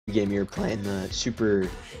game you're playing, the super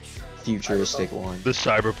futuristic one. The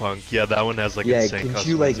Cyberpunk, yeah, that one has like Yeah, insane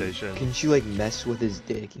customization. can't you like mess with his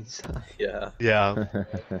dick and stuff? Yeah. Yeah,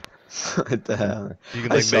 What the hell? you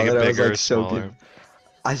can I like saw make it that, I was bigger or like so smaller. good.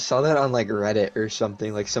 I saw that on like Reddit or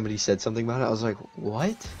something, like somebody said something about it. I was like,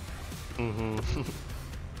 what? Mm-hmm.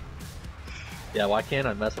 Yeah, why can't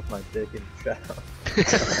I mess with my dick in shadow?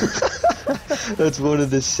 That's one of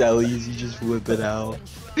the sellies, you just whip it out.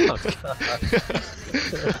 Oh, God.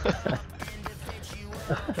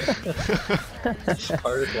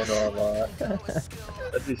 Hardest one to unlock.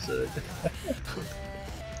 That'd be sick.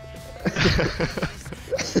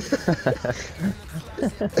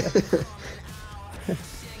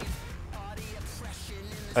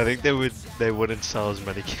 I think they wouldn't sell as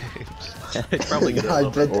many games. They'd probably get I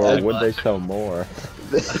bet Or would they sell more?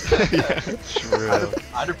 Yeah, true.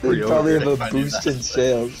 I'd have They probably have pre-ordered it if a I knew boost that. in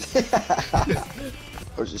sales.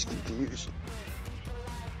 I was just confused.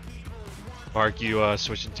 Mark, you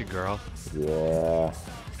switching to girl? Yeah.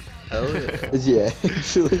 Hell yeah. Yeah,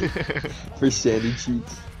 actually, for sandy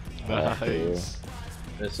cheeks. Nice.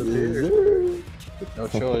 Disappeared. No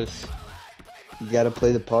choice. You gotta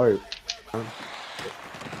play the part.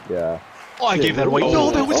 Yeah. Oh, I gave that away.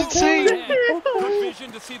 No, that was insane. Good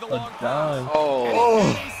vision to see the long pass.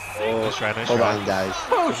 Nice try, nice Hold try. on, guys.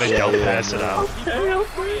 Then don't pass it out.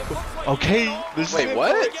 Okay, this Wait, is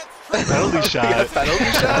what? a penalty shot. Penalty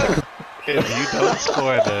shot? If you don't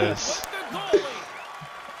score this,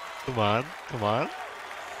 come on, come on.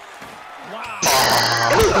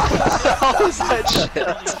 How was that shit?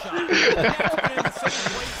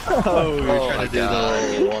 Oh, we were Oh trying my to do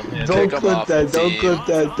God. the one hand. Don't Pick 'em clip off that, the don't tee. clip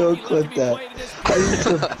that, don't clip that. I need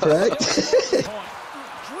to practice.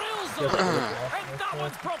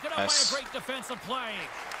 Nice.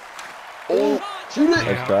 Oh, shoot it!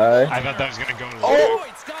 Let's try. I thought that was gonna go to the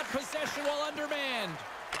Detroit's got possession while undermanned.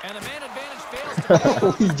 And the man advantage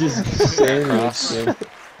fails to He just sandwiched him.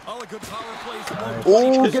 all a good power plays.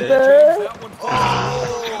 Oh, get that!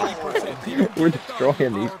 We're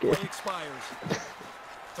destroying these Power play kids. expires.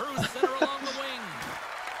 Through center along the wing.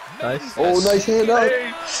 Nice. Oh, nice hand up.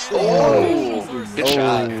 Oh, good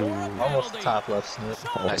shot. Almost top left snip.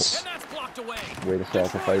 Nice. And that's blocked away. Way to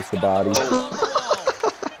sacrifice the body.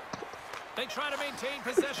 They try to maintain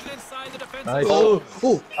possession inside the defensive Nice. zone.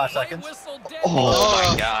 Oh, 5 seconds. Whistle dead. Oh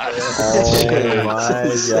my God. Oh my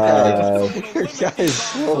god. Your guy is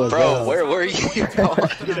slow as Bro, hell. where were you going?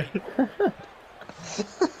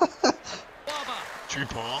 True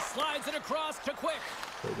ball. Slides it across to Quick.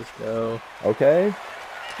 Okay, just go. Okay.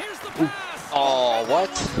 Here's the pass. Oh, what?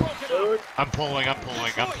 I'm pulling.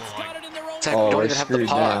 Detroit's got it in their own Zach, Oh, we don't we're even have the screwed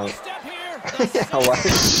now. puck. step here. Yeah, why?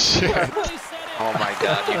 Oh my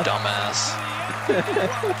God, you dumbass.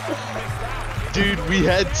 Dude, we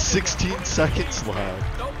had 16 seconds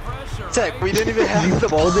left. No pressure. Zach, we didn't even have You the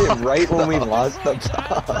pulled it right when we lost the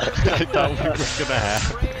puck. I thought we were gonna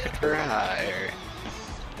have. Right.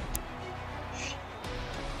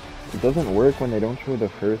 It doesn't work when they don't show the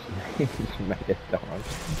first name. Mega dog.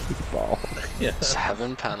 Ball. Yeah.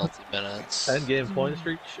 7 penalty minutes. 10 game point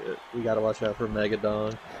streak. Shit. We gotta watch out for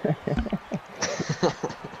Megadon.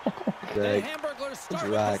 The Zach. Hamburglers start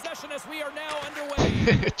Rack. possession as we are now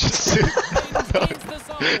underway. Just Gains the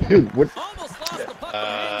zone. Dude, what? Almost lost the puck.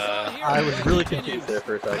 but here I was really continue. confused there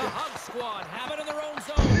for a The second. Hug Squad have it in their own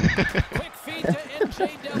zone. Quick feed to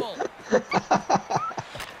NJ Devil.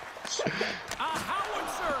 A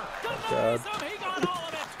howitzer. Denies him. He got all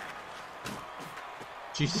of it.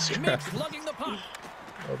 Jesus Mix Christ. lugging the puck.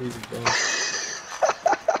 All these are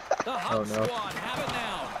The Hug no. Squad have it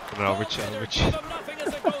now. No, we're chill, we're chill. Give him nothing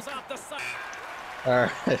as it goes out the side.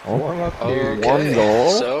 Alright, Oh. warm up Okay. here. One goal?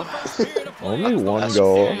 So, Only one that's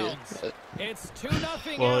goal. period. It's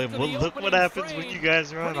 2-0 Well, after well, the look what opening happens when frame. you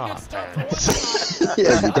guys run Pretty good off. start for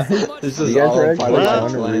Yeah, this is You guys all are a part actually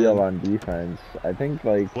of the unreal plan. on defense. I think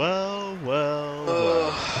like Well.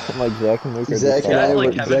 Zach and Luke are Zach just and I all were-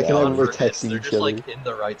 over Zach the and I ball. were texting They're each just other. like in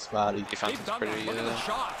the right spot. Defense is pretty good.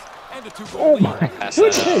 Oh my Pass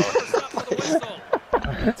that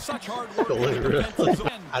out. Such hard work. Deliver.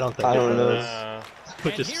 I don't think I don't it know. does.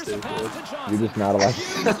 Which is stupid. You're just not allowed.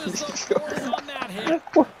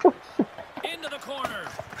 Into the corner.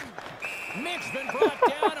 Mick's been brought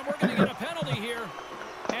down, and we're going to get a penalty here.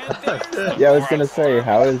 And there's the Yeah, I was gonna say,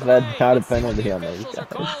 how is that not a penalty on those officials are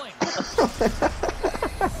guys? calling.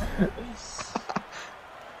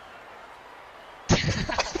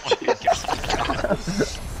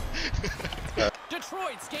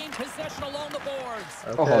 Detroit's gained possession along the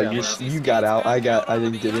boards. Oh, Okay, you got out. I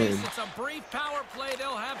didn't get in. It's a brief power play.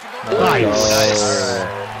 They'll have to go. Nice.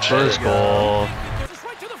 Nice. First goal. It's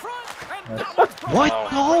right to the front, and that one's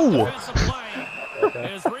What? No! Defensive play.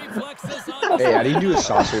 His reflexes on Hey, how do you do a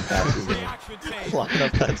saucer pass? reaction tape. Line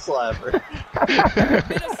up that slapper.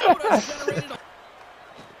 Minnesota's generated a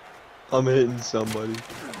I'm hitting somebody.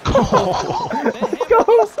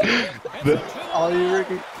 Oh, you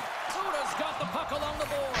Ricky. Minnesota's got the puck along the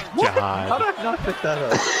board. How God. did I not pick that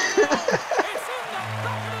up? It's in the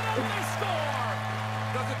bucket and they score.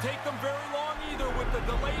 Doesn't take them very long either with the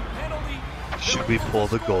delayed penalty. Should we pull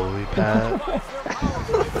the goalie, Pat? Otherwise, their power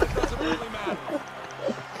play, but it doesn't really matter.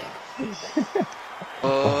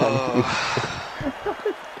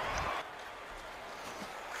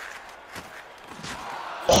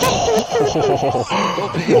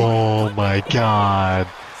 Oh my God.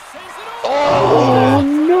 Oh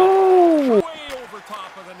no! Way over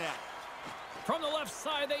top of the net. From the left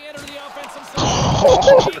side, they enter the offensive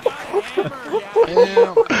zone. He got hammered.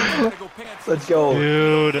 Damn. Gotta go pick up some Let's go.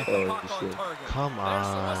 Dude. puck on Oh, shit. target. Come There's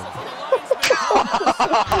the on. whistle for the linesman.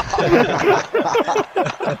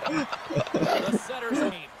 The setter's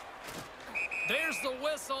aim. There's the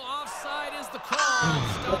whistle. Offside is the call.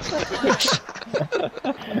 Stop the play.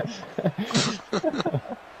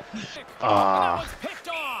 Ah. That one's picked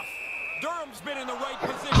off. Durham's been in the right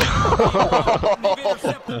position. They've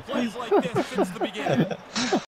intercepted plays like this since the beginning.